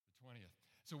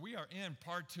So we are in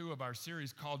part 2 of our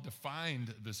series called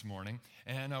Defined this morning,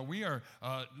 and we are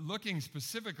looking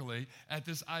specifically at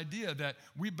this idea that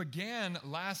we began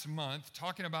last month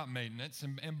talking about maintenance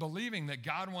and believing that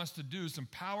God wants to do some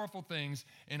powerful things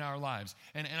in our lives.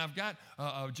 And I've got,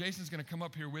 Jason's going to come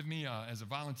up here with me as a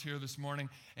volunteer this morning,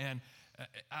 and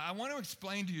I want to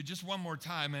explain to you just one more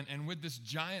time, and with this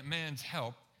giant man's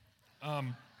help,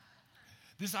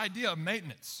 this idea of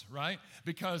maintenance, right?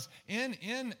 Because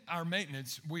in our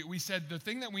maintenance, we said the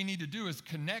thing that we need to do is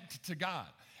connect to God.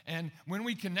 And when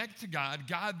we connect to God,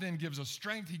 God then gives us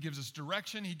strength, He gives us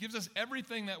direction, He gives us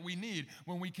everything that we need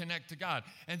when we connect to God.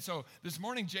 And so this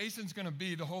morning, Jason's going to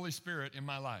be the Holy Spirit in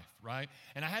my life, right?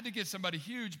 And I had to get somebody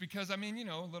huge because,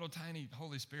 little tiny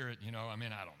Holy Spirit, I don't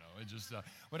know, it just,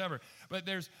 whatever. But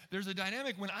there's a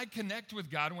dynamic when I connect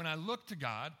with God, when I look to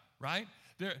God, right?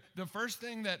 The first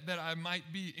thing that I might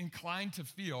be inclined to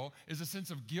feel is a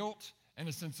sense of guilt and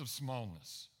a sense of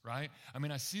smallness, right?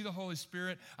 I see the Holy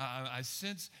Spirit. I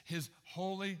sense His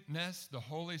holiness, the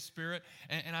Holy Spirit,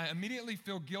 and I immediately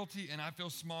feel guilty and I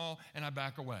feel small and I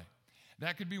back away.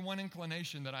 That could be one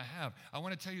inclination that I have. I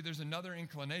want to tell you there's another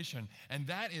inclination, and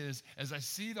that is as I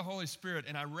see the Holy Spirit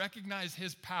and I recognize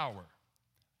His power,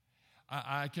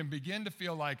 I can begin to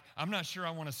feel like I'm not sure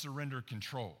I want to surrender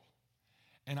control.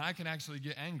 And I can actually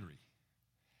get angry.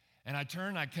 And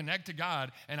I connect to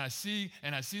God, and I see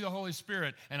the Holy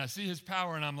Spirit, and I see His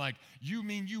power, and I'm like, you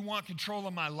mean you want control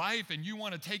of my life, and you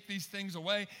want to take these things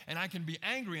away? And I can be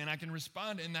angry, and I can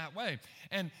respond in that way.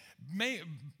 And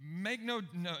make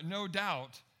no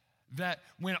doubt that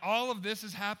when all of this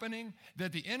is happening,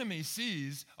 that the enemy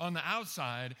sees on the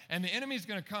outside, and the enemy's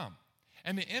going to come.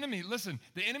 And the enemy, listen,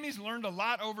 the enemy's learned a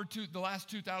lot over the last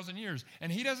 2,000 years,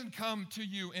 and he doesn't come to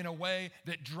you in a way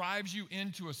that drives you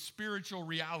into a spiritual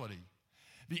reality.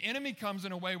 The enemy comes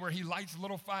in a way where he lights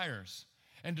little fires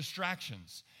and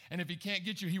distractions, and if he can't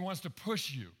get you, he wants to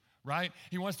push you, right?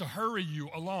 He wants to hurry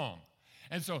you along.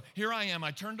 And so here I am,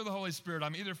 I turn to the Holy Spirit.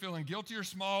 I'm either feeling guilty or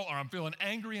small, or I'm feeling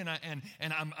angry and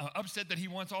I'm upset that He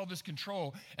wants all this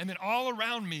control. And then all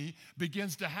around me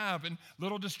begins to have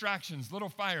little distractions, little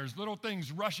fires, little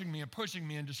things rushing me and pushing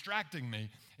me and distracting me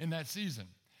in that season.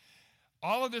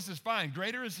 All of this is fine.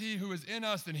 Greater is He who is in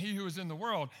us than he who is in the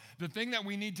world. The thing that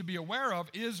we need to be aware of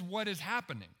is what is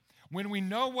happening. When we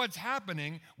know what's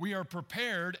happening, we are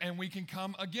prepared and we can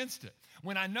come against it.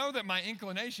 When I know that my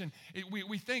inclination,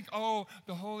 we think, oh,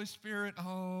 the Holy Spirit,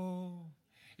 oh,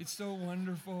 it's so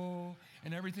wonderful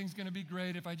and everything's going to be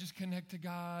great if I just connect to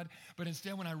God. But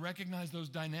instead, when I recognize those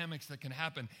dynamics that can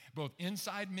happen both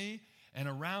inside me and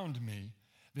around me,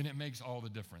 then it makes all the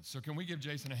difference. So can we give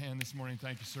Jason a hand this morning?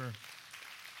 Thank you, sir.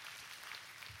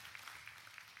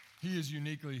 He is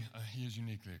uniquely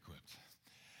equipped.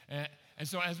 And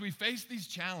so as we face these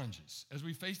challenges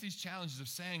of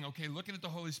saying, okay, looking at the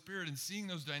Holy Spirit and seeing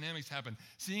those dynamics happen,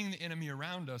 seeing the enemy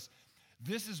around us,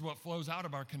 this is what flows out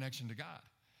of our connection to God.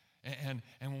 And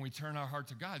when we turn our heart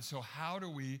to God, so how do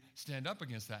we stand up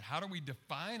against that? How do we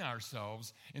define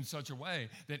ourselves in such a way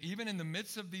that even in the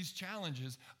midst of these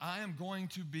challenges, I am going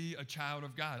to be a child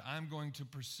of God. I'm going to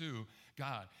pursue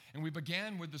God. And we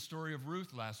began with the story of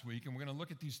Ruth last week, and we're going to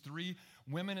look at these 3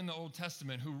 women in the Old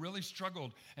Testament who really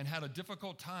struggled and had a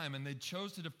difficult time, and they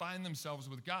chose to define themselves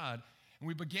with God. And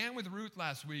we began with Ruth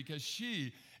last week as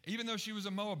she, even though she was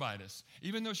a Moabitess,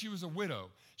 even though she was a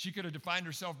widow, she could have defined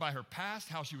herself by her past,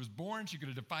 how she was born. She could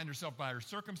have defined herself by her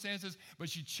circumstances, but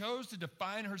she chose to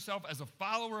define herself as a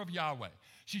follower of Yahweh.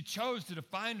 She chose to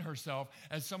define herself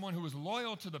as someone who was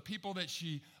loyal to the people that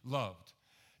she loved.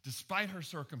 Despite her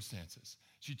circumstances,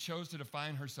 she chose to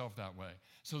define herself that way.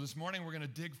 So this morning, we're going to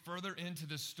dig further into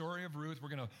this story of Ruth. We're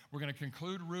going to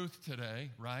conclude Ruth today,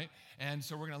 right? And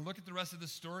so we're going to look at the rest of the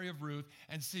story of Ruth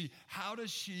and see how does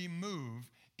she move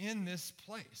in this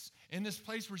place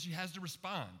where she has to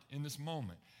respond in this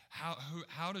moment.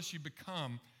 How does she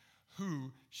become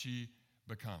who she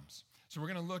becomes? So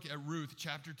we're going to look at Ruth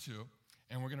chapter 2,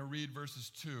 and we're going to read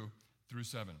verses 2 through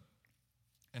 7.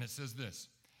 And it says this.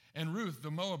 And Ruth, the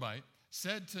Moabite,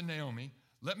 said to Naomi,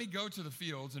 "Let me go to the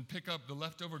fields and pick up the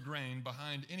leftover grain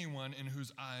behind anyone in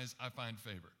whose eyes I find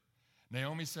favor."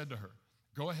 Naomi said to her,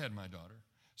 "Go ahead, my daughter."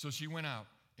 So she went out,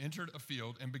 entered a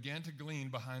field, and began to glean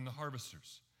behind the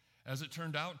harvesters. As it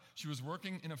turned out, she was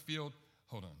working in a field.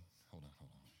 Hold on.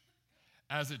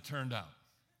 As it turned out.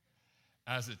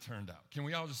 Can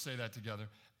we all just say that together?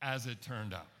 As it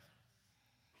turned out.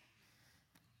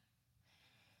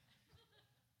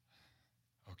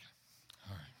 Okay,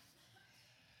 all right.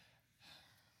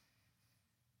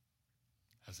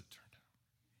 As it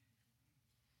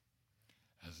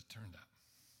turned out.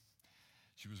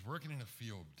 She was working in a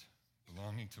field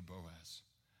belonging to Boaz,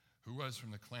 who was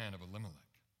from the clan of Elimelech.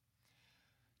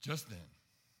 Just then,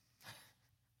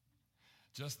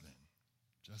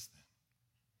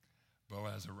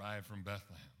 Boaz arrived from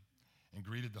Bethlehem and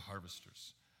greeted the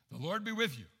harvesters. "The Lord be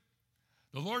with you."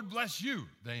 "The Lord bless you,"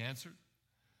 they answered.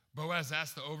 Boaz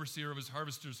asked the overseer of his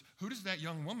harvesters, "Who does that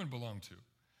young woman belong to?"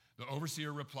 The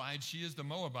overseer replied, "She is the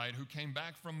Moabite who came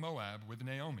back from Moab with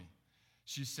Naomi."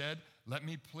 She said, "Let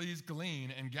me please glean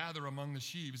and gather among the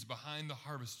sheaves behind the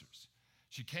harvesters."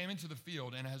 She came into the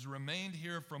field and has remained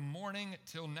here from morning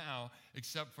till now,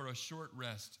 except for a short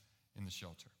rest in the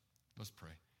shelter. Let's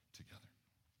pray together.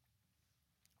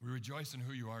 We rejoice in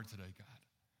who you are today, God,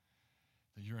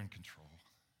 that you're in control.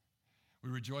 We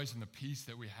rejoice in the peace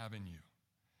that we have in you.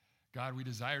 God, we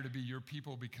desire to be your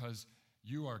people because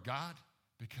you are God,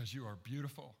 because you are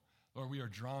beautiful. Lord, we are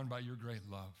drawn by your great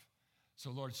love.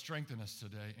 So, Lord, strengthen us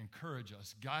today, encourage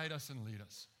us, guide us, and lead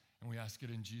us. And we ask it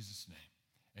in Jesus' name.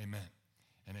 Amen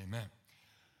and amen.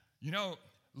 You know,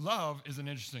 love is an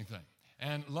interesting thing.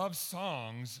 And love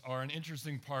songs are an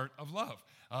interesting part of love.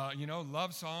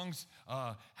 Love songs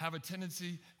have a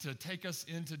tendency to take us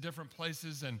into different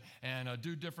places and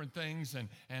do different things.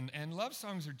 And love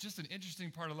songs are just an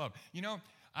interesting part of love. You know,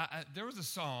 there was a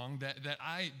song that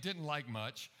I didn't like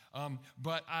much,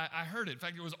 but I heard it. In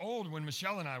fact, it was old when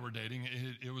Michelle and I were dating.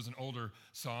 It was an older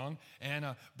song.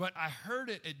 But I heard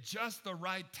it at just the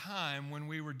right time when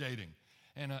we were dating.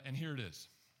 And here it is.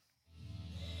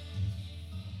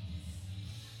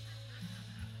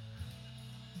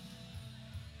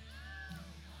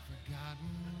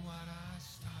 Forgotten what I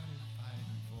started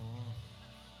fighting for.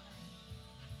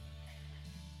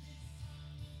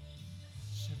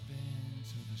 Shipping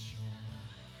to the shore.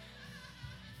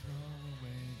 Throw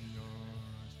away the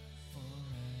oars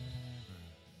forever.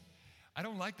 I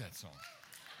don't like that song.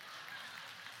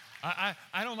 I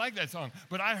don't like that song,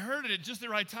 but I heard it at just the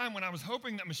right time when I was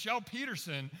hoping that Michelle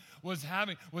Peterson was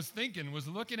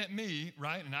looking at me,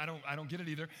 right? And I don't get it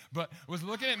either, but was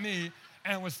looking at me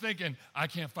and was thinking, I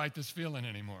can't fight this feeling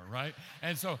anymore, right?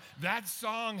 And so that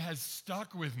song has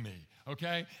stuck with me,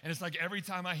 okay? And it's like every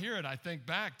time I hear it, I think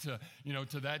back to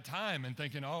that time and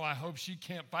thinking, oh, I hope she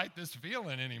can't fight this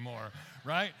feeling anymore,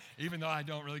 right? Even though I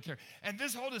don't really care. And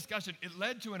this whole discussion, it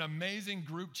led to an amazing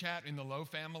group chat in the Lowe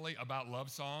family about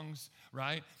love songs,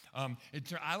 right?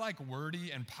 I like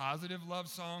wordy and positive love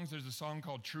songs. There's a song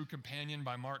called True Companion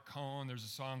by Mark Cohn. There's a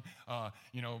song,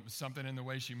 Something in the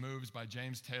Way She Moves by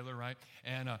James Taylor, right?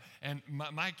 And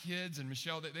my kids and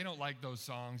Michelle, they don't like those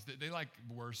songs. They like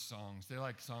worse songs. They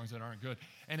like songs that aren't good.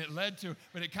 And it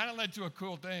kind of led to a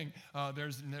cool thing.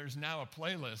 There's now a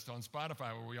playlist on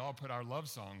Spotify where we all put our love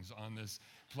songs on this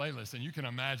playlist. And you can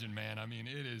imagine, man, I mean,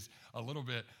 it is a little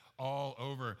bit all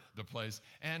over the place.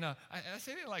 And I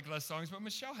say they like less songs, but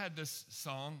Michelle had this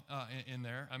song in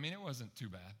there. I mean, it wasn't too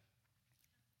bad.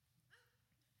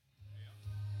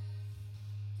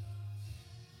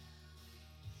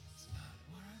 It's not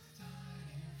worth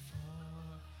dying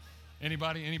for.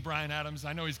 Anybody? Any Bryan Adams?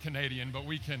 I know he's Canadian, but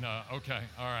we can, okay,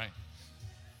 all right.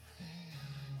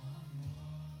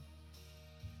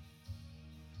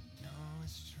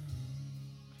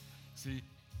 See,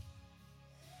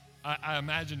 I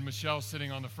imagined Michelle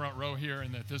sitting on the front row here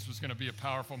and that this was going to be a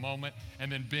powerful moment,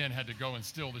 and then Ben had to go and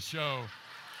steal the show,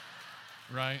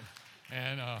 right?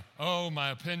 And,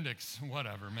 my appendix,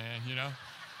 whatever, man,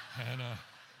 And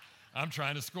I'm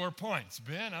trying to score points.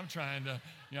 Ben, I'm trying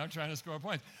to score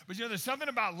points. But, there's something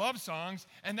about love songs,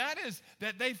 and that is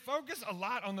that they focus a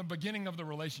lot on the beginning of the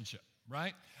relationship.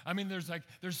 Right? I mean, there's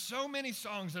so many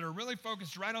songs that are really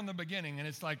focused right on the beginning, and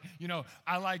it's like,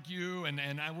 I like you, and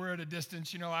we're at a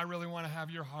distance, I really want to have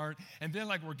your heart, and then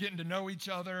we're getting to know each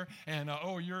other, and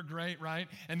oh, you're great, right?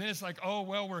 And then it's like, oh,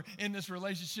 well, we're in this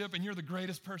relationship, and you're the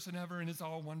greatest person ever, and it's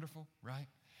all wonderful, right?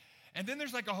 And then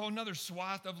there's a whole nother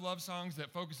swath of love songs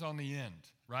that focus on the end,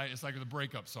 right? It's like the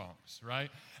breakup songs,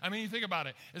 right? I mean, you think about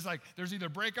it, it's like there's either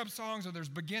breakup songs or there's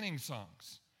beginning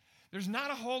songs. There's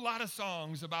not a whole lot of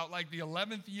songs about the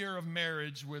 11th year of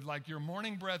marriage with your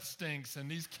morning breath stinks and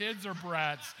these kids are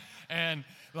brats and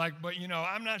but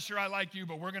I'm not sure I like you,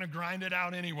 but we're going to grind it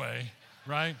out anyway,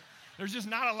 right? There's just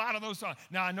not a lot of those songs.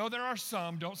 Now, I know there are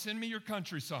some. Don't send me your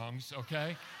country songs,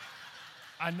 okay?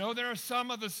 I know there are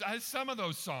some of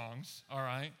those songs, all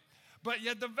right? But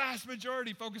yet the vast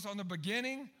majority focus on the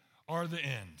beginning or the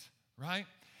end, right?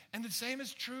 And the same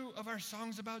is true of our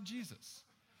songs about Jesus.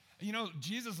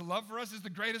 Jesus' love for us is the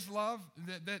greatest love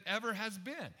that ever has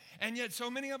been. And yet so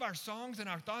many of our songs and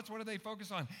our thoughts, what do they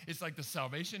focus on? It's like the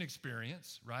salvation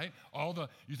experience, right?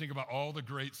 You think about all the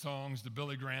great songs, the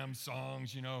Billy Graham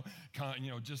songs,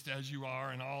 Just As You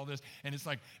Are and all this. And it's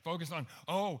like focused on,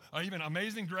 even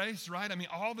Amazing Grace, right? I mean,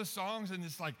 all the songs, and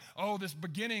it's like, this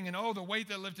beginning, and the weight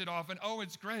that lifted off, and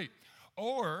it's great.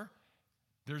 Or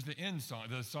there's the end song,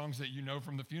 the songs that you know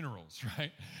from the funerals,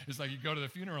 right? It's like you go to the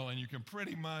funeral and you can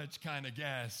pretty much kind of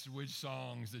guess which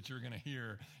songs that you're going to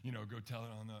hear, go tell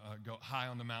it go high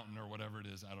on the mountain or whatever it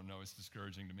is. I don't know. It's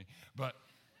discouraging to me. But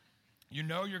you're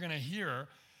going to hear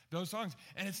those songs.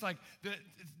 And it's like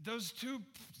those two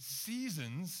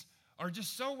seasons are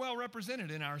just so well represented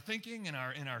in our thinking, in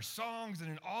our songs, and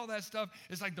in all that stuff.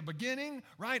 It's like the beginning,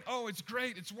 right? It's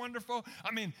great, it's wonderful. I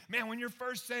mean, man, when you're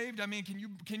first saved,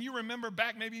 can you remember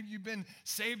back? Maybe you've been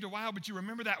saved a while, but you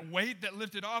remember that weight that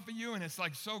lifted off of you, and it's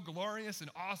like so glorious and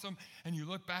awesome. And you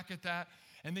look back at that,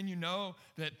 and then you know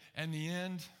that in the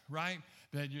end, right?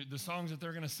 That the songs that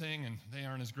they're going to sing, and they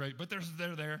aren't as great, but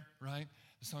they're there, right?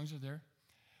 The songs are there.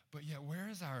 But yet,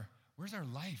 where's our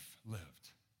life lived?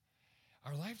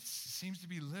 Our life seems to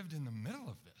be lived in the middle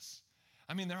of this.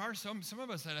 I mean, there are some of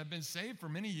us that have been saved for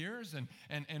many years and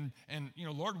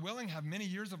Lord willing, have many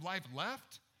years of life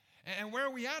left. And where are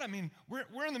we at? I mean,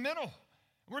 we're in the middle.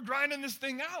 We're grinding this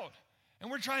thing out. And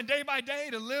we're trying day by day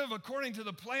to live according to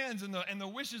the plans and the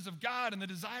wishes of God and the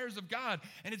desires of God.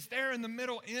 And it's there in the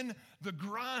middle, in the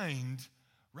grind,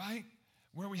 right?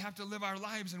 Where we have to live our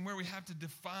lives and where we have to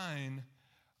define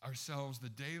ourselves. The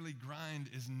daily grind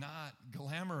is not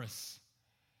glamorous.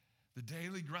 The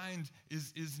daily grind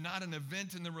is not an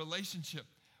event in the relationship,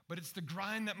 but it's the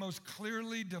grind that most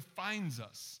clearly defines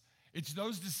us. It's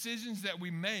those decisions that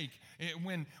we make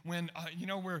when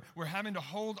we're having to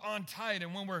hold on tight,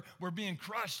 and when we're being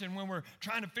crushed, and when we're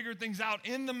trying to figure things out.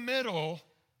 In the middle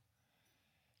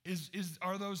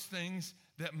are those things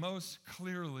that most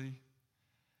clearly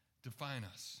define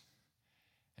us.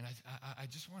 And I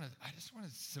just want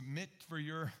to submit for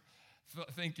your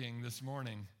thinking this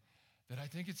morning that I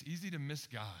think it's easy to miss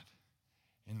God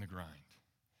in the grind.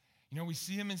 We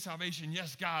see him in salvation.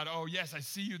 Yes, God. Oh, yes, I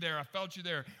see you there. I felt you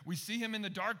there. We see him in the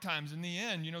dark times. In the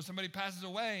end, somebody passes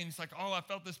away, and it's like, I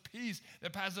felt this peace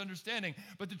that passes understanding.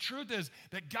 But the truth is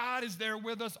that God is there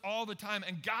with us all the time,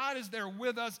 and God is there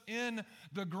with us in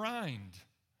the grind.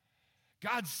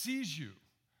 God sees you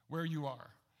where you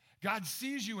are. God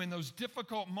sees you in those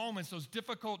difficult moments, those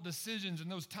difficult decisions, and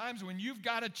those times when you've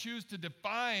got to choose to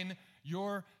define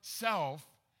yourself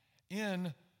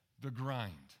in the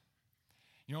grind.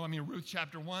 Ruth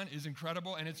chapter 1 is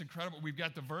incredible, and it's incredible. We've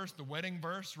got the verse, the wedding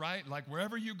verse, right? Like,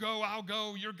 wherever you go, I'll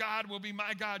go. Your God will be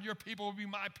my God. Your people will be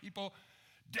my people.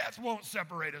 Death won't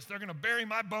separate us. They're going to bury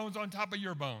my bones on top of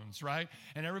your bones, right?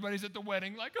 And everybody's at the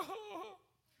wedding like, oh.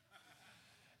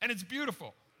 And it's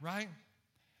beautiful, right?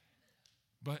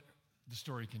 But the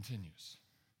story continues.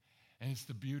 And it's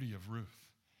the beauty of Ruth,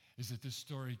 is that this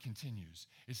story continues.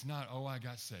 It's not, I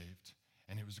got saved,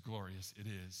 and it was glorious. It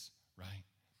is, right?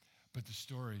 But the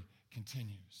story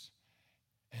continues.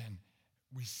 And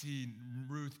we see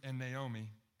Ruth and Naomi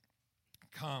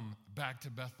come back to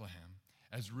Bethlehem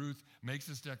as Ruth makes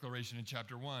this declaration in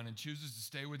chapter 1 and chooses to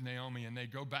stay with Naomi, and they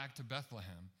go back to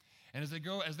Bethlehem. And as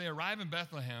they arrive in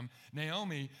Bethlehem,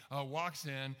 Naomi walks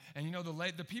in, and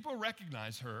the people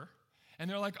recognize her, and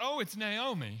they're like, it's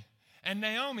Naomi. And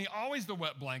Naomi, always the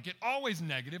wet blanket, always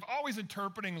negative, always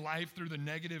interpreting life through the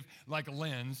negative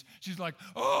lens. She's like,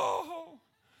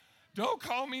 don't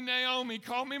call me Naomi,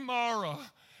 call me Mara,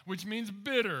 which means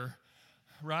bitter,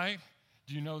 right?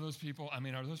 Do you know those people?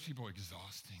 Are those people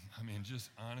exhausting? Just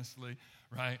honestly,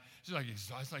 right? She's like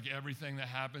exhausted. It's like everything that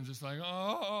happens, it's like,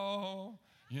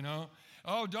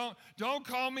 don't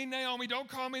call me Naomi. Don't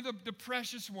call me the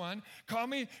precious one. Call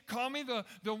me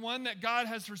the one that God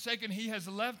has forsaken. He has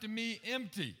left me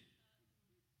empty.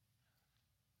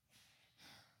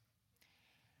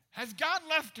 Has God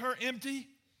left her empty?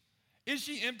 Is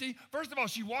she empty? First of all,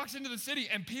 she walks into the city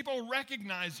and people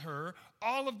recognize her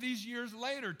all of these years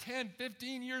later, 10,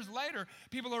 15 years later,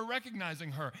 people are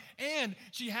recognizing her. And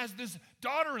she has this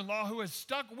daughter-in-law who has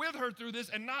stuck with her through this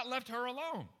and not left her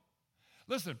alone.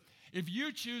 Listen, if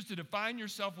you choose to define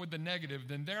yourself with the negative,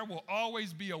 then there will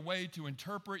always be a way to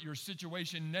interpret your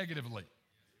situation negatively.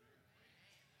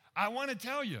 I want to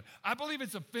tell you, I believe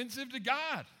it's offensive to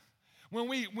God.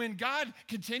 When God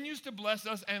continues to bless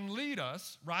us and lead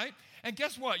us, right? And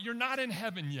guess what? You're not in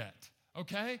heaven yet,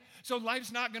 okay? So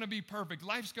life's not going to be perfect.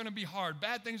 Life's going to be hard.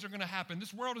 Bad things are going to happen.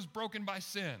 This world is broken by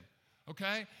sin,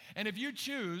 okay? And if you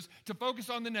choose to focus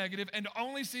on the negative and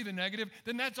only see the negative,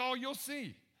 then that's all you'll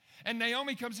see. And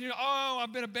Naomi comes in, oh,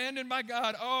 I've been abandoned by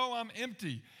God. Oh, I'm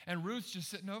empty. And Ruth's just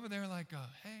sitting over there like,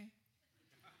 hey,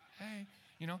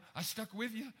 I stuck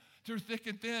with you through thick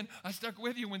and thin. I stuck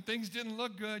with you when things didn't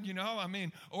look good,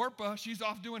 Orpah, she's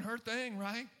off doing her thing,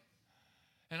 right?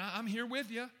 And I'm here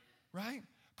with you, right?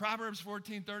 Proverbs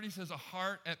 14:30 says, a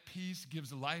heart at peace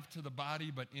gives life to the body,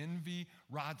 but envy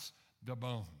rots the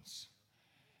bones.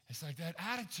 It's like that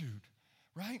attitude,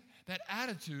 right? That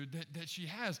attitude that she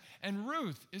has. And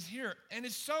Ruth is here, and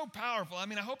it's so powerful. I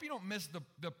hope you don't miss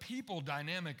the people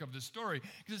dynamic of the story,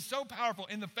 because it's so powerful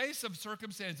in the face of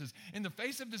circumstances, in the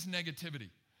face of this negativity.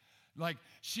 Like,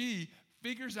 she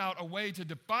figures out a way to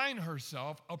define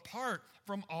herself apart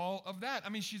from all of that.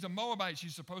 She's a Moabite.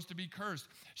 She's supposed to be cursed.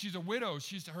 She's a widow.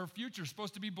 Her future's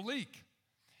supposed to be bleak.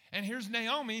 And here's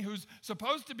Naomi, who's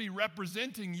supposed to be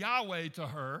representing Yahweh to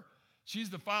her. She's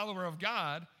the follower of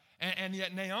God. And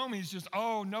yet Naomi's just,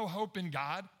 no hope in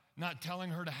God, not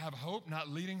telling her to have hope, not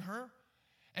leading her.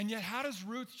 And yet, how does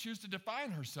Ruth choose to define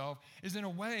herself is in a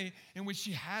way in which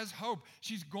she has hope.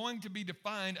 She's going to be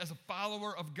defined as a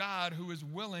follower of God who is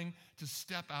willing to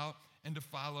step out and to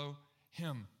follow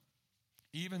him,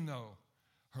 even though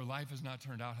her life has not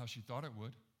turned out how she thought it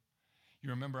would.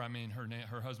 You remember,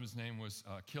 her husband's name was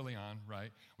Kilion,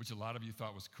 right, which a lot of you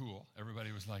thought was cool.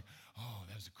 Everybody was like, oh,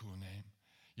 that's a cool name.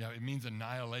 Yeah, it means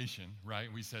annihilation, right?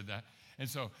 We said that. And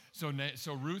so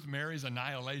Ruth marries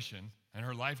annihilation, and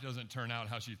her life doesn't turn out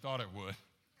how she thought it would.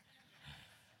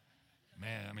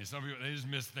 Man, some people,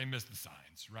 they miss the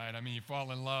signs, right? You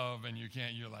fall in love, and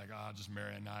you're like, I'll just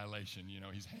marry annihilation.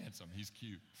 He's handsome, he's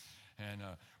cute, and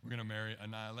we're going to marry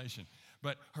annihilation.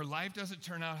 But her life doesn't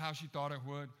turn out how she thought it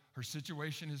would. Her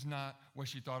situation is not what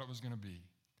she thought it was going to be.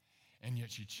 And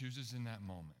yet she chooses in that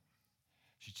moment.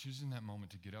 She chooses in that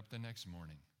moment to get up the next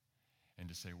morning and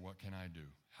to say, what can I do?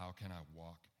 How can I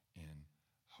walk in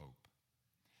hope?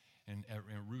 And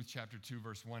in Ruth chapter 2,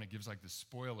 verse 1, it gives like the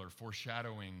spoiler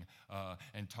foreshadowing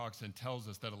and talks and tells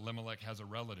us that Elimelech has a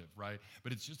relative, right?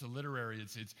 But it's just a literary,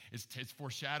 it's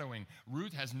foreshadowing.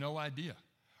 Ruth has no idea.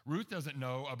 Ruth doesn't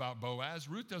know about Boaz.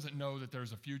 Ruth doesn't know that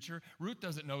there's a future. Ruth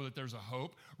doesn't know that there's a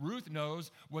hope. Ruth knows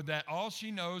that all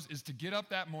she knows is to get up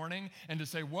that morning and to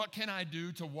say, what can I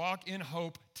do to walk in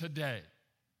hope today?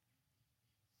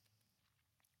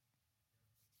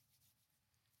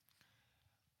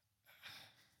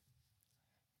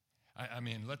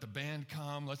 Let the band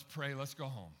come, let's pray, let's go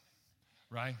home,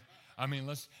 right?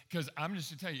 Because I'm just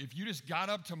to tell you, if you just got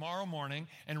up tomorrow morning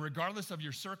and regardless of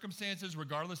your circumstances,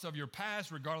 regardless of your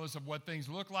past, regardless of what things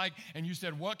look like, and you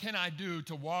said, what can I do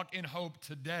to walk in hope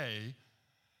today,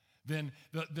 then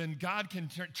God can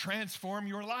transform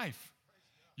your life.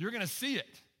 You're going to see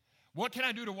it. What can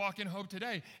I do to walk in hope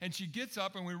today? And she gets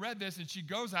up, and we read this, and she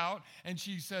goes out, and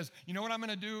she says, you know what I'm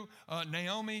going to do,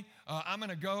 Naomi? I'm going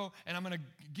to go, and I'm going to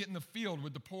get in the field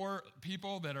with the poor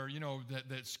people that are,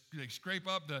 that scrape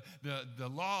up. The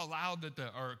law allowed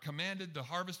or commanded the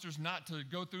harvesters not to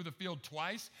go through the field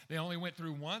twice. They only went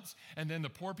through once, and then the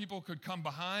poor people could come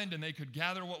behind, and they could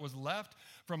gather what was left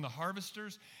from the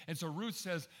harvesters. And so Ruth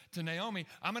says to Naomi,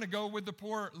 I'm going to go with the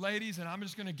poor ladies, and I'm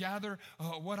just going to gather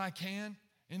what I can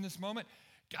in this moment.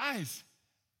 Guys,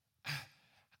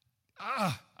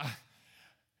 how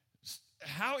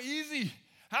easy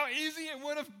it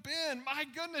would have been, my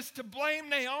goodness, to blame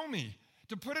Naomi,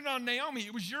 to put it on Naomi.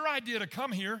 It was your idea to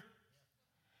come here.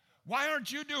 Why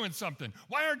aren't you doing something?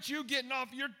 Why aren't you getting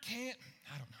off your can't?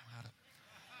 I don't know how to.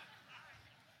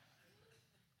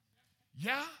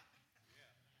 Yeah?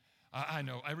 I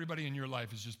know everybody in your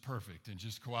life is just perfect and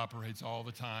just cooperates all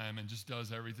the time and just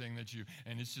does everything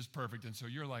and it's just perfect. And so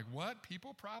you're like, what?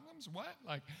 People problems? What?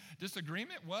 Like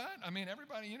disagreement? What?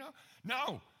 Everybody,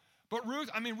 No. But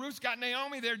Ruth's got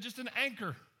Naomi there, just an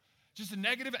anchor, just a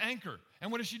negative anchor.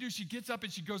 And what does she do? She gets up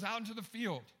and she goes out into the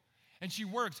field and she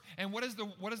works. And what does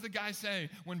the guy say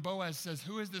when Boaz says,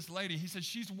 who is this lady? He says,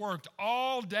 she's worked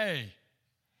all day.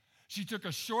 She took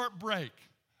a short break,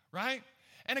 right?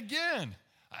 And again,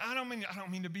 I don't mean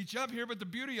to beat you up here, but the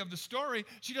beauty of the story,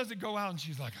 she doesn't go out and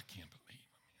she's like, I can't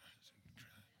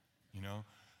believe,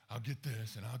 I'll get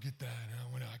this and I'll get that.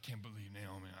 And I can't believe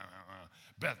Naomi,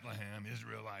 Bethlehem,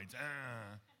 Israelites.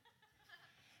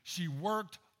 She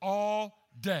worked all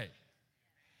day.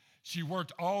 She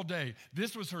worked all day.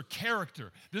 This was her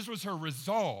character. This was her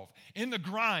resolve. In the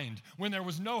grind, when there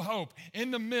was no hope,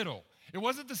 in the middle. It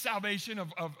wasn't the salvation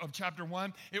of chapter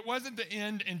 1. It wasn't the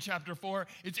end in chapter 4.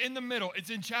 It's in the middle. It's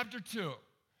in chapter 2.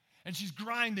 And she's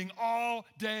grinding all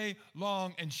day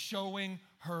long and showing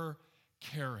her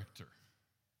character.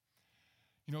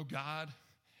 God,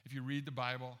 if you read the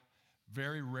Bible,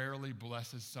 very rarely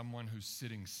blesses someone who's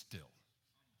sitting still.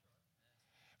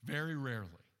 Very rarely.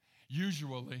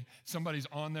 Usually, somebody's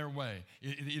on their way.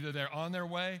 Either they're on their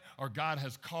way or God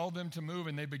has called them to move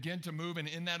and they begin to move, and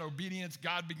in that obedience,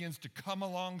 God begins to come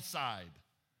alongside.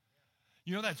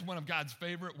 You know, that's one of God's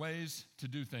favorite ways to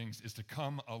do things, is to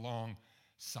come alongside.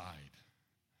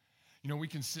 You know, we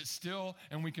can sit still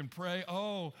and we can pray,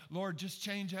 oh, Lord, just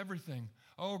change everything.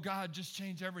 Oh, God, just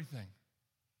change everything.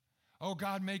 Oh,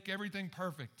 God, make everything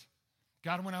perfect.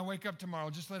 God, when I wake up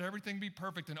tomorrow, just let everything be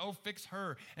perfect, and oh, fix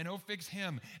her, and oh, fix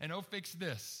him, and oh, fix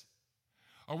this.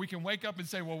 Or we can wake up and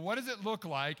say, well, what does it look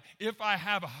like if I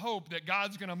have hope that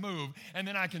God's going to move, and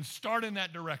then I can start in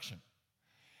that direction?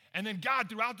 And then God,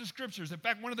 throughout the scriptures, in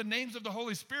fact, one of the names of the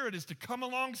Holy Spirit is to come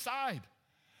alongside.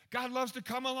 God loves to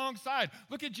come alongside.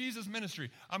 Look at Jesus'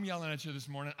 ministry. I'm yelling at you this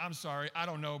morning. I'm sorry. I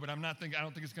don't know, but I don't think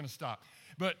it's going to stop.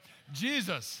 But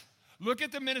Jesus, look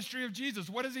at the ministry of Jesus.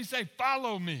 What does he say?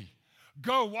 Follow me.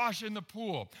 Go wash in the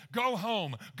pool. Go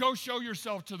home. Go show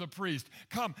yourself to the priest.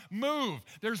 Come, move.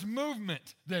 There's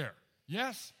movement there.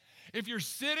 Yes? If you're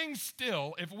sitting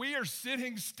still, if we are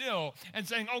sitting still and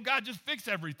saying, oh, God, just fix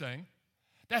everything,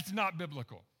 that's not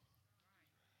biblical.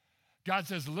 God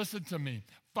says, listen to me,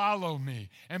 follow me,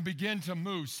 and begin to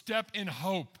move. Step in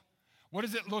hope. What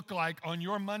does it look like on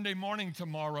your Monday morning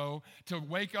tomorrow to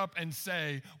wake up and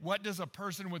say, what does a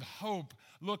person with hope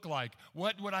look like?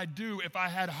 What would I do if I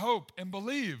had hope and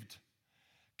believed?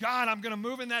 God, I'm going to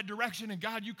move in that direction, and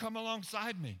God, you come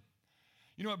alongside me.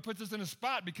 You know, it puts us in a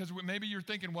spot because maybe you're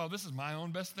thinking, well, this is my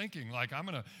own best thinking. Like, I'm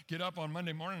going to get up on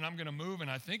Monday morning and I'm going to move,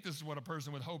 and I think this is what a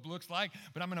person with hope looks like,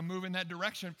 but I'm going to move in that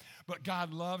direction. But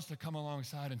God loves to come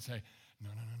alongside and say, no.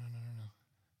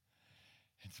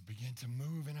 And to begin to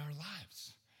move in our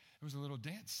lives. It was a little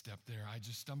dance step there. I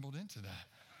just stumbled into that.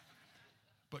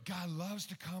 But God loves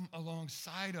to come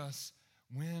alongside us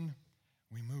when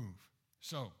we move.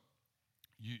 So,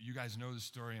 you guys know the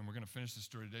story, and we're going to finish the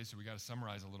story today, so we got to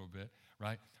summarize a little bit,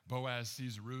 right? Boaz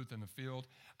sees Ruth in the field.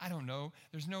 I don't know.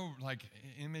 There's no,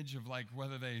 image of,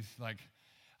 whether they,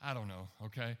 I don't know,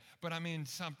 okay? But,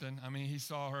 something. He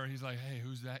saw her. He's like, hey,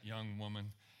 who's that young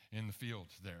woman in the field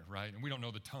there, right? And we don't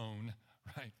know the tone,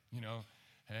 right?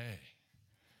 Hey,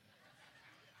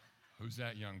 who's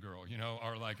that young girl?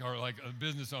 Or like a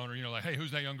business owner, hey,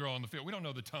 who's that young girl in the field? We don't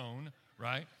know the tone,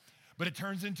 right? But it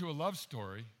turns into a love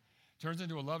story.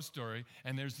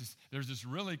 And there's this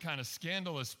really kind of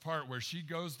scandalous part where she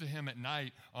goes to him at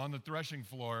night on the threshing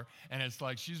floor, and it's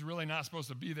like she's really not supposed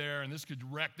to be there, and this could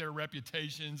wreck their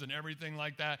reputations and everything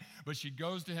like that. But she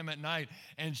goes to him at night,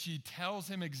 and she tells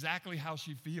him exactly how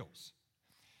she feels.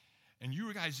 And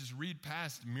you guys just read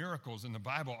past miracles in the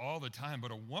Bible all the time,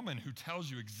 but a woman who tells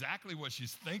you exactly what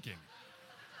she's thinking.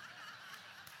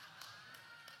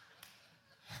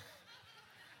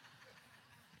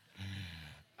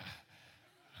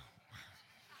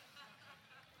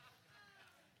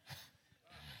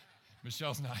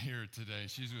 Michelle's not here today.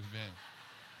 She's with Ben.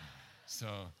 So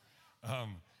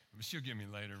she'll get me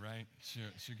later, right?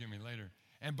 She'll get me later.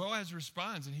 And Boaz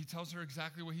responds, and he tells her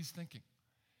exactly what he's thinking.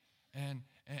 And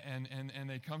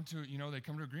they come to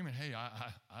agreement. Hey,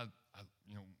 I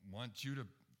want you to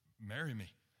marry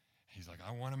me. He's like,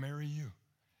 I want to marry you.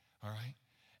 All right.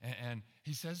 And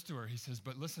he says to her,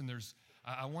 but listen,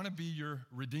 I want to be your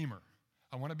redeemer.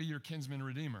 I want to be your kinsman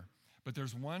redeemer. But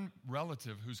there's one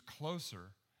relative who's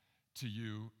closer to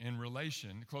you in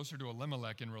relation, closer to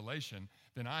Elimelech in relation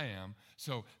than I am.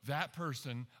 So that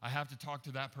person, I have to talk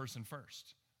to that person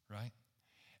first, right?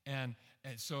 And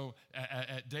so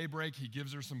at daybreak, he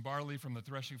gives her some barley from the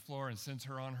threshing floor and sends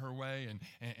her on her way,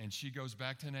 and she goes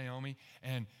back to Naomi.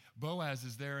 And Boaz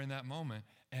is there in that moment.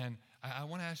 And I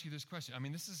want to ask you this question.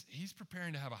 He's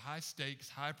preparing to have a high-stakes,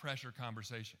 high-pressure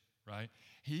conversation, right?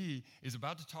 He is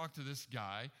about to talk to this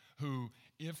guy who,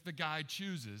 if the guy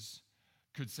chooses,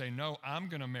 could say, no, I'm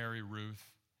going to marry Ruth.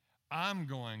 I'm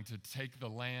going to take the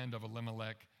land of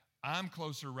Elimelech. I'm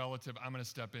closer relative. I'm going to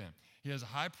step in. He has a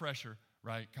high-pressure,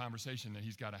 right, conversation that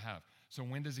he's got to have. So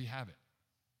when does he have it?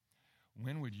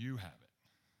 When would you have it?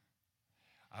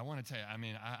 I want to tell you,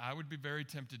 I would be very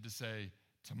tempted to say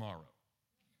tomorrow,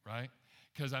 right?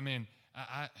 Because,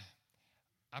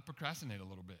 I procrastinate a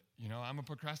little bit. I'm a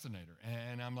procrastinator.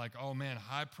 And I'm like, oh, man,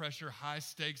 high pressure, high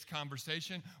stakes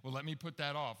conversation. Well, let me put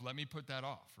that off,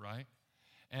 right?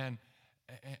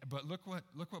 But look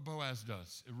what Boaz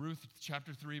does. Ruth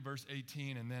chapter 3, verse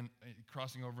 18, and then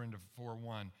crossing over into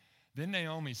 4:1. Then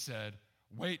Naomi said,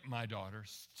 wait, my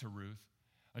daughters, to Ruth,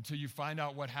 until you find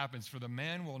out what happens, for the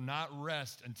man will not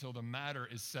rest until the matter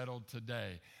is settled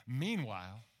today.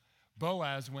 Meanwhile,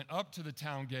 Boaz went up to the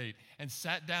town gate and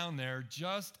sat down there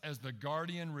just as the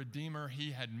guardian redeemer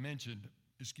he had mentioned,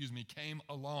 came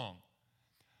along.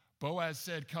 Boaz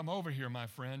said, come over here, my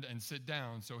friend, and sit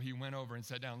down. So he went over and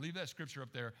sat down. Leave that scripture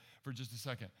up there for just a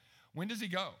second. When does he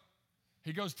go?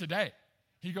 He goes today.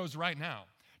 He goes right now.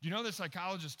 Do you know that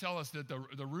psychologists tell us that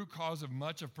the root cause of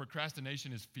much of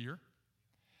procrastination is fear?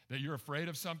 That you're afraid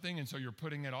of something, and so you're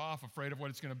putting it off, afraid of what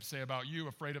it's going to say about you,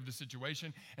 afraid of the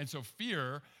situation. And so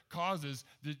fear causes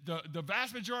the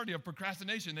vast majority of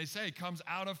procrastination, they say, comes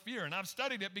out of fear. And I've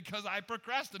studied it because I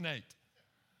procrastinate.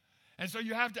 And so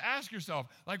you have to ask yourself,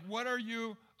 like, what are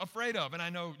you afraid of? And I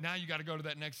know now you got to go to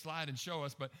that next slide and show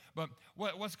us, but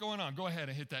what's going on? Go ahead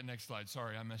and hit that next slide.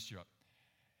 Sorry, I messed you up.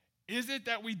 Is it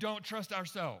that we don't trust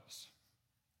ourselves?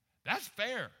 That's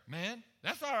fair, man.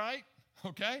 That's all right,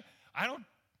 okay? I don't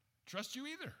trust you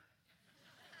either.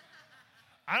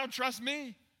 I don't trust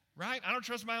me, right? I don't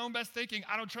trust my own best thinking.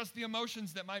 I don't trust the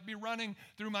emotions that might be running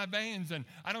through my veins, and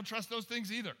I don't trust those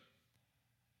things either.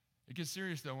 It gets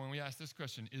serious, though, when we ask this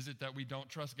question, is it that we don't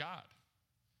trust God?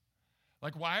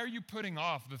 Like, why are you putting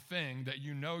off the thing that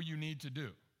you know you need to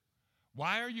do?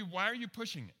 Why are you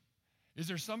pushing it? Is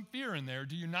there some fear in there?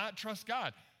 Do you not trust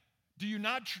God?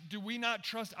 Do we not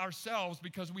trust ourselves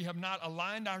because we have not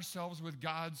aligned ourselves with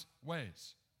God's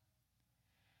ways?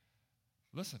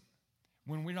 Listen,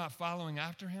 when we're not following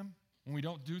after him, when we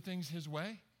don't do things his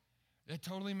way, it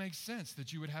totally makes sense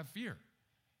that you would have fear.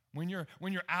 When you're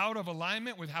out of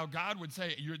alignment with how God would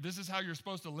say, this is how you're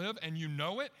supposed to live, and you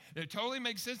know it totally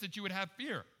makes sense that you would have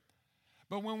fear.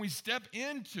 But when we step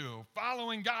into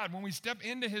following God, when we step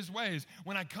into his ways,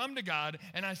 when I come to God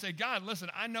and I say, God, listen,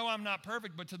 I know I'm not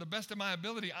perfect, but to the best of my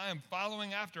ability, I am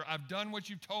following after. I've done what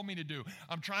you've told me to do.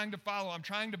 I'm trying to follow. I'm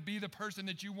trying to be the person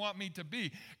that you want me to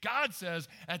be. God says,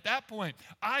 at that point,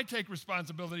 I take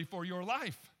responsibility for your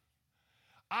life.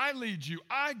 I lead you.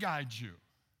 I guide you.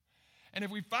 And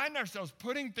if we find ourselves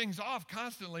putting things off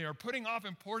constantly or putting off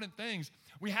important things,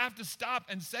 we have to stop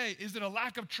and say, is it a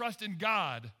lack of trust in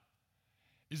God?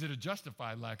 Is it a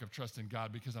justified lack of trust in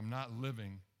God because I'm not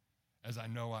living as I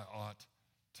know I ought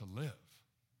to live?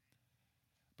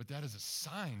 But that is a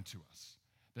sign to us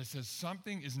that says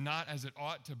something is not as it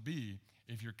ought to be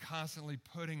if you're constantly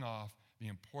putting off the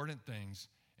important things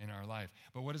in our life.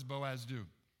 But what does Boaz do?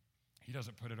 He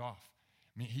doesn't put it off.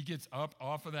 I mean, he gets up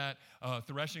off of that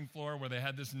threshing floor where they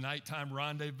had this nighttime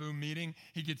rendezvous meeting.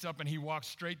 He gets up and he walks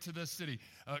straight to the city.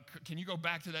 Can you go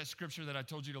back to that scripture that I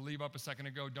told you to leave up a second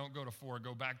ago? Don't go to 4.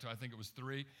 Go back to, I think it was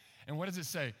 3. And what does it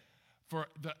say?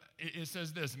 It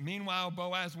says this, meanwhile,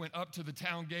 Boaz went up to the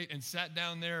town gate and sat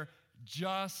down there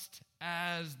just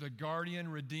as the guardian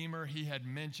redeemer he had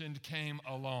mentioned came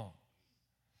along.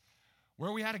 Where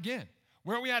are we at again?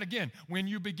 Where are we at again? When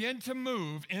you begin to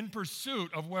move in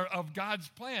pursuit of God's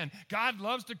plan, God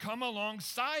loves to come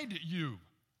alongside you.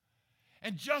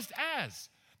 And just as,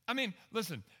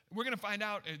 listen, we're going to find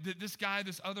out that this guy,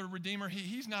 this other redeemer,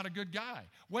 he's not a good guy.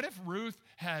 What if Ruth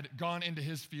had gone into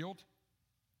his field?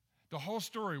 The whole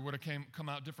story would have come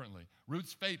out differently.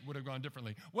 Ruth's fate would have gone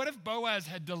differently. What if Boaz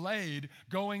had delayed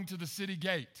going to the city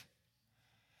gate?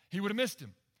 He would have missed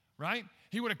him, right?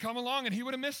 He would have come along and he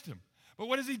would have missed him. But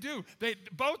what does he do?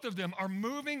 Both of them are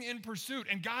moving in pursuit,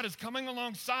 and God is coming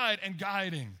alongside and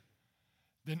guiding,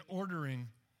 then ordering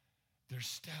their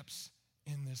steps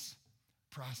in this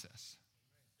process.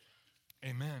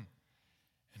 Amen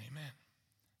and amen.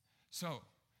 So,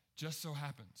 just so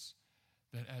happens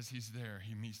that as he's there,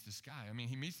 he meets this guy.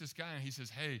 He meets this guy, and he says,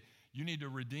 hey, you need to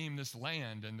redeem this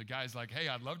land. And the guy's like, hey,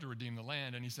 I'd love to redeem the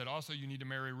land. And he said, also, you need to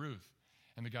marry Ruth.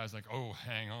 And the guy's like, oh,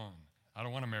 hang on. I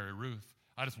don't want to marry Ruth.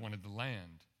 I just wanted the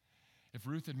land. If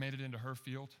Ruth had made it into her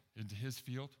field, into his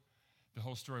field, the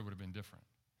whole story would have been different.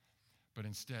 But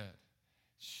instead,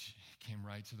 she came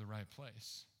right to the right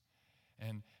place.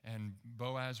 And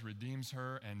Boaz redeems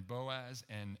her, and Boaz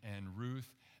and Ruth,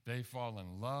 they fall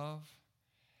in love,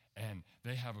 and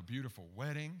they have a beautiful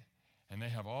wedding, and they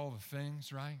have all the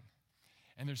things, right?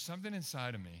 And there's something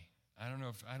inside of me. I don't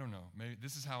know. Maybe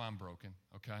this is how I'm broken,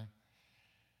 okay?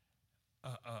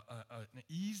 An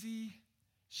easy,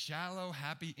 shallow,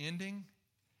 happy ending,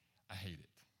 I hate it.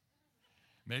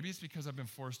 Maybe it's because I've been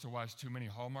forced to watch too many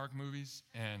Hallmark movies,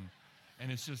 and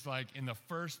it's just like in the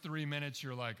first 3 minutes,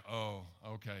 you're like, oh,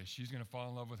 okay, she's going to fall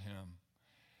in love with him,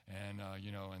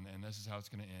 and this is how it's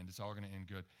going to end. It's all going to end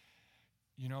good.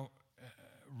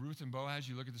 Ruth and Boaz,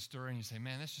 you look at the story and you say,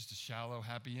 man, that's just a shallow,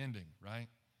 happy ending, right?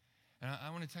 And I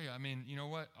want to tell you, you know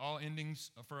what? All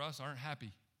endings for us aren't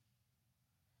happy,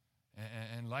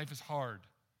 and life is hard.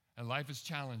 And life is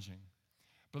challenging.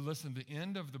 But listen, the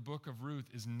end of the book of Ruth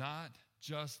is not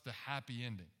just the happy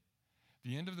ending.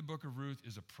 The end of the book of Ruth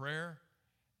is a prayer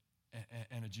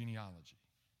and a genealogy.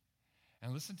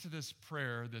 And listen to this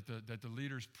prayer that the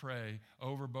leaders pray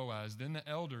over Boaz. Then the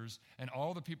elders and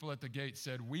all the people at the gate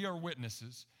said, "We are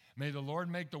witnesses. May the Lord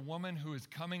make the woman who is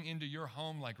coming into your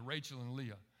home like Rachel and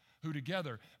Leah, who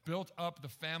together built up the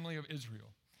family of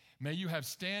Israel. May you have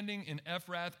standing in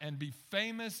Ephrath and be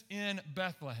famous in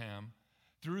Bethlehem.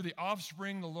 Through the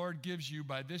offspring the Lord gives you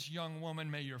by this young woman,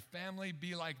 may your family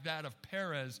be like that of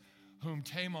Perez, whom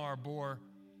Tamar bore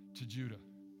to Judah."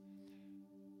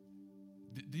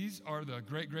 These are the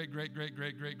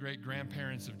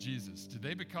great-great-great-great-great-great-great-grandparents of Jesus. Did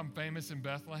they become famous in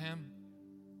Bethlehem?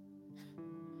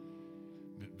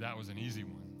 That was an easy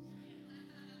one.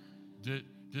 Did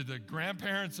the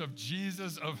grandparents of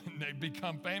Jesus they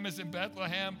become famous in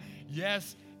Bethlehem?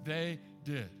 Yes, they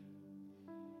did.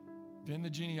 Then the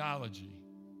genealogy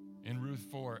in Ruth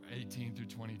 4:18 through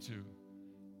 22.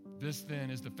 This then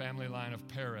is the family line of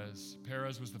Perez.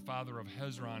 Perez was the father of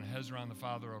Hezron. Hezron the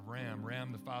father of Ram.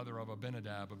 Ram the father of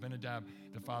Abinadab. Abinadab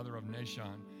the father of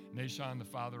Nahshon. Nahshon the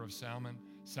father of Salmon.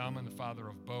 Salmon the father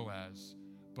of Boaz.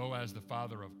 Boaz the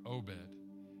father of Obed,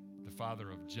 the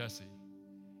father of Jesse.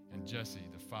 And Jesse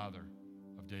the father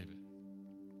of David.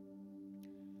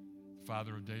 The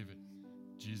father of David.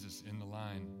 Jesus in the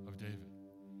line of David.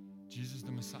 Jesus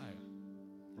the Messiah.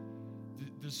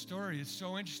 This story is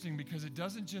so interesting because it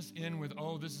doesn't just end with,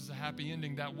 oh, this is a happy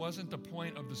ending. That wasn't the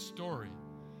point of the story.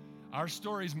 Our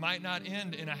stories might not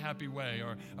end in a happy way,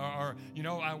 or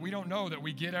we don't know that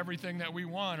we get everything that we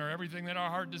want or everything that our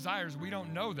heart desires. We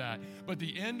don't know that. But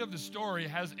the end of the story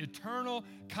has eternal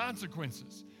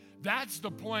consequences. That's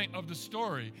the point of the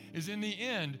story, is in the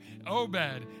end,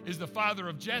 Obed is the father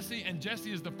of Jesse, and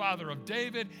Jesse is the father of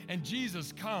David, and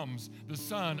Jesus comes, the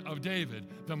son of David,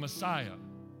 the Messiah.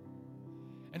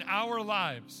 And our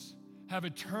lives have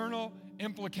eternal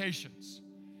implications.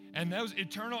 And those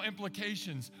eternal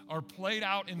implications are played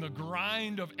out in the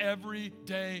grind of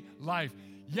everyday life.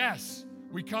 Yes,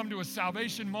 we come to a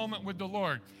salvation moment with the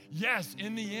Lord. Yes,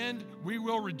 in the end, we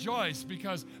will rejoice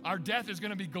because our death is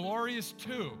going to be glorious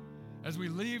too as we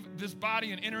leave this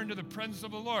body and enter into the presence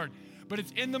of the Lord. But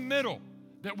it's in the middle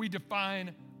that we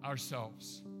define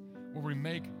ourselves, where we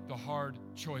make the hard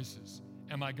choices.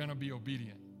 Am I going to be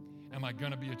obedient? Am I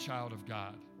going to be a child of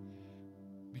God?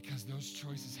 Because those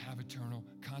choices have eternal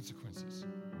consequences.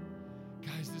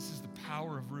 Guys, this is the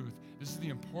power of Ruth. This is the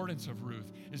importance of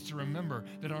Ruth, is to remember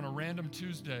that on a random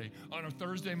Tuesday, on a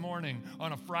Thursday morning,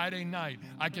 on a Friday night,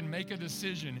 I can make a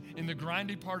decision in the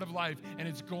grindy part of life, and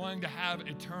it's going to have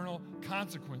eternal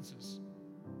consequences.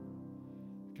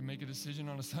 I can make a decision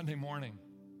on a Sunday morning.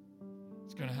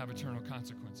 It's going to have eternal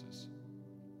consequences.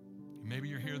 Maybe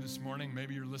you're here this morning.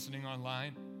 Maybe you're listening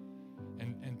online.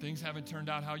 And things haven't turned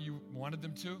out how you wanted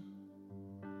them to.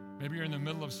 Maybe you're in the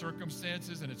middle of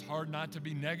circumstances and it's hard not to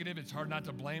be negative. It's hard not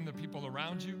to blame the people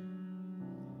around you.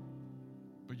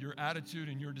 But your attitude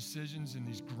and your decisions in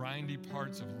these grindy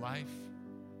parts of life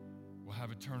will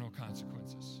have eternal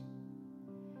consequences.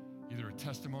 Either a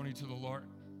testimony to the Lord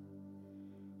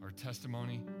or a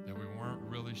testimony that we weren't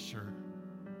really sure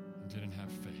and didn't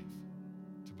have faith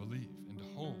to believe and to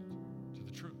hold to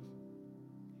the truth.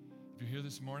 If you're here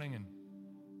this morning and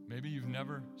maybe you've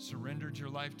never surrendered your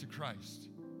life to Christ.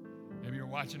 Maybe you're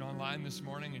watching online this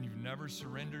morning and you've never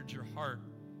surrendered your heart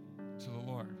to the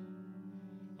Lord.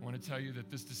 I want to tell you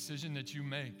that this decision that you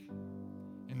make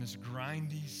in this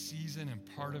grindy season and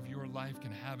part of your life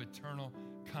can have eternal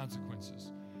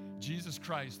consequences. Jesus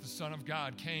Christ, the Son of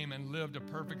God, came and lived a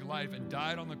perfect life and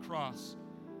died on the cross,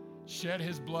 shed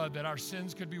his blood that our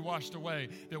sins could be washed away,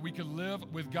 that we could live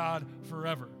with God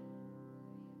forever.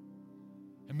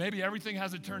 And maybe everything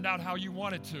hasn't turned out how you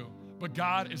want it to, but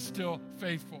God is still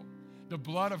faithful. The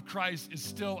blood of Christ is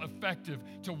still effective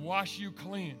to wash you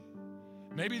clean.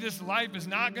 Maybe this life is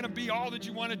not going to be all that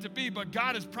you want it to be, but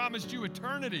God has promised you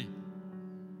eternity.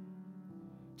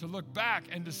 To look back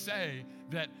and to say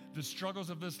that the struggles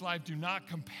of this life do not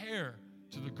compare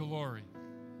to the glory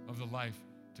of the life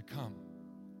to come.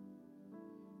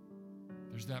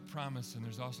 There's that promise, and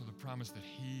there's also the promise that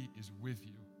he is with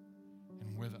you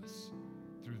and with us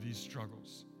through these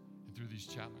struggles and through these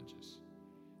challenges.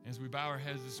 As we bow our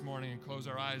heads this morning and close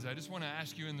our eyes, I just want to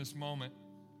ask you in this moment,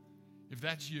 if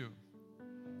that's you,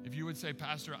 if you would say,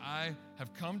 Pastor, I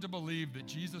have come to believe that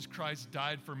Jesus Christ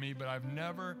died for me, but I've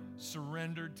never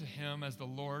surrendered to him as the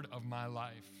Lord of my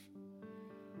life.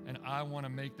 And I want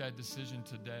to make that decision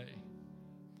today.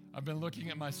 I've been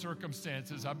looking at my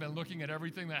circumstances. I've been looking at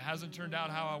everything that hasn't turned out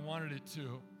how I wanted it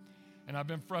to. And I've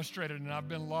been frustrated and I've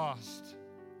been lost.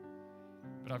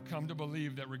 But I've come to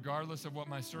believe that regardless of what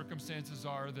my circumstances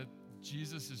are, that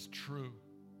Jesus is true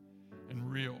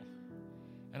and real.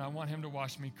 And I want him to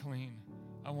wash me clean.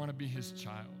 I want to be his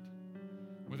child.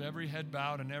 with every head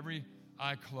bowed and every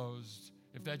eye closed.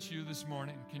 If that's you this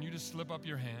morning, can you just slip up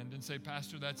your hand and say,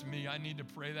 Pastor, that's me. I need to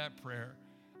pray that prayer.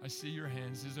 I see your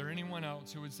hands. Is there anyone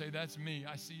else who would say, that's me?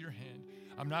 I see your hand.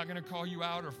 I'm not going to call you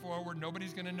out or forward.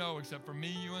 Nobody's going to know except for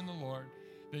me, you, and the Lord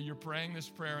that you're praying this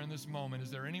prayer in this moment. Is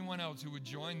there anyone else who would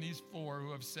join these four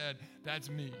who have said, that's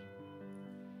me?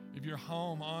 If you're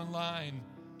home, online,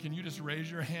 can you just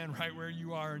raise your hand right where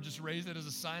you are and just raise it as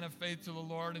a sign of faith to the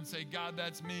Lord and say, God,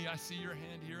 that's me. I see your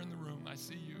hand here in the room. I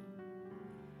see you.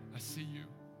 I see you.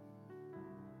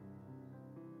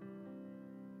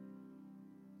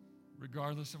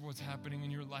 Regardless of what's happening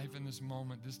in your life in this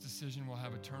moment, this decision will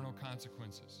have eternal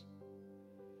consequences.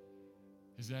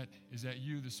 Is that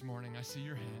you this morning? I see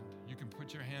your hand. You can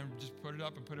put your hand, just put it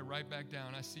up and put it right back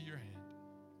down. I see your hand.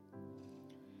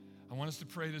 I want us to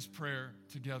pray this prayer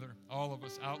together, all of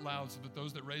us, out loud, so that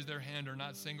those that raise their hand are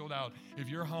not singled out. If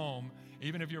you're home,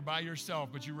 even if you're by yourself,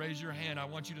 but you raise your hand, I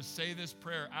want you to say this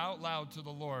prayer out loud to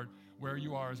the Lord where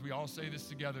you are as we all say this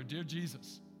together. Dear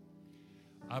Jesus,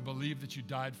 I believe that you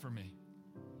died for me.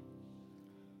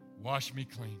 Wash me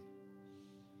clean.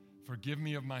 Forgive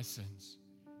me of my sins.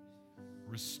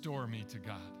 Restore me to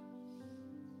God.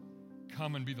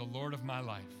 Come and be the Lord of my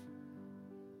life.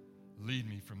 Lead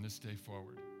me from this day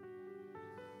forward.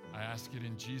 I ask it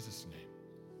in Jesus'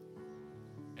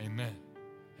 name. Amen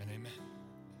and amen.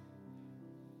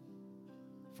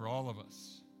 For all of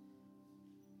us,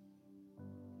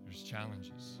 there's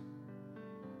challenges.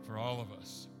 For all of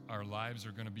us, our lives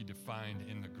are going to be defined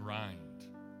in the grind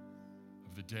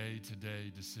of the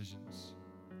day-to-day decisions.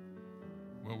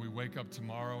 Will we wake up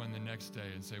tomorrow and the next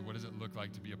day and say, what does it look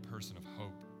like to be a person of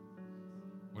hope?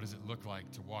 What does it look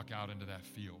like to walk out into that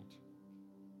field?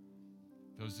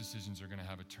 Those decisions are going to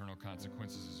have eternal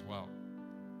consequences as well.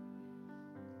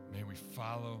 May we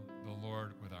follow the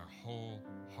Lord with our whole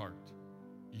heart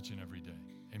each and every day.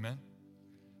 Amen?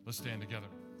 Let's stand together.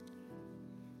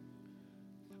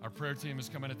 Our prayer team is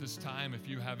coming at this time. If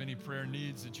you have any prayer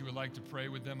needs that you would like to pray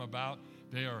with them about,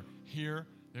 they are here.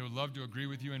 They would love to agree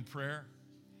with you in prayer.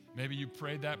 Maybe you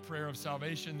prayed that prayer of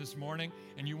salvation this morning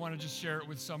and you want to just share it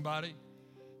with somebody.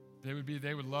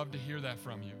 They would love to hear that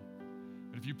from you.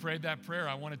 But if you prayed that prayer,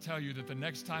 I want to tell you that the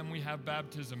next time we have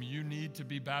baptism, you need to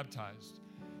be baptized.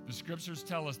 The scriptures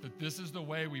tell us that this is the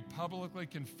way we publicly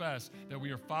confess that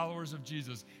we are followers of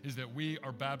Jesus, is that we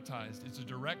are baptized. It's a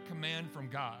direct command from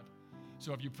God.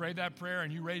 So if you prayed that prayer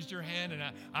and you raised your hand, and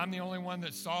I'm the only one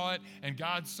that saw it and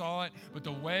God saw it, but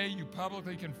the way you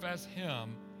publicly confess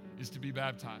Him is to be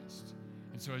baptized.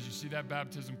 And so as you see that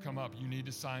baptism come up, you need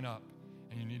to sign up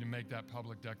and you need to make that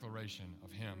public declaration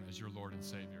of Him as your Lord and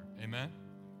Savior. Amen?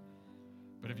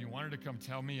 But if you wanted to come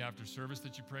tell me after service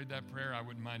that you prayed that prayer, I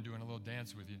wouldn't mind doing a little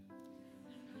dance with you.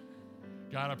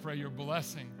 God, I pray your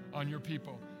blessing on your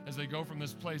people as they go from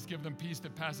this place. Give them peace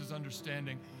that passes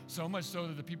understanding, so much so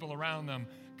that the people around them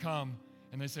come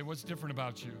and they say, what's different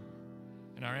about you?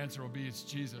 And our answer will be, it's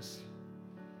Jesus.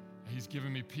 He's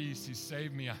given me peace. He's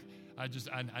saved me.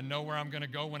 I know where I'm going to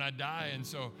go when I die. And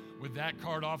so with that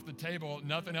card off the table,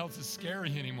 nothing else is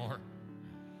scary anymore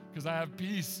because I have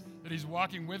peace that He's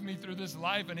walking with me through this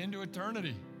life and into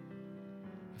eternity.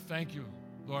 Thank you,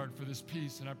 Lord, for this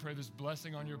peace. And I pray this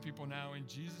blessing on your people now in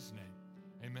Jesus'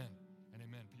 name. Amen.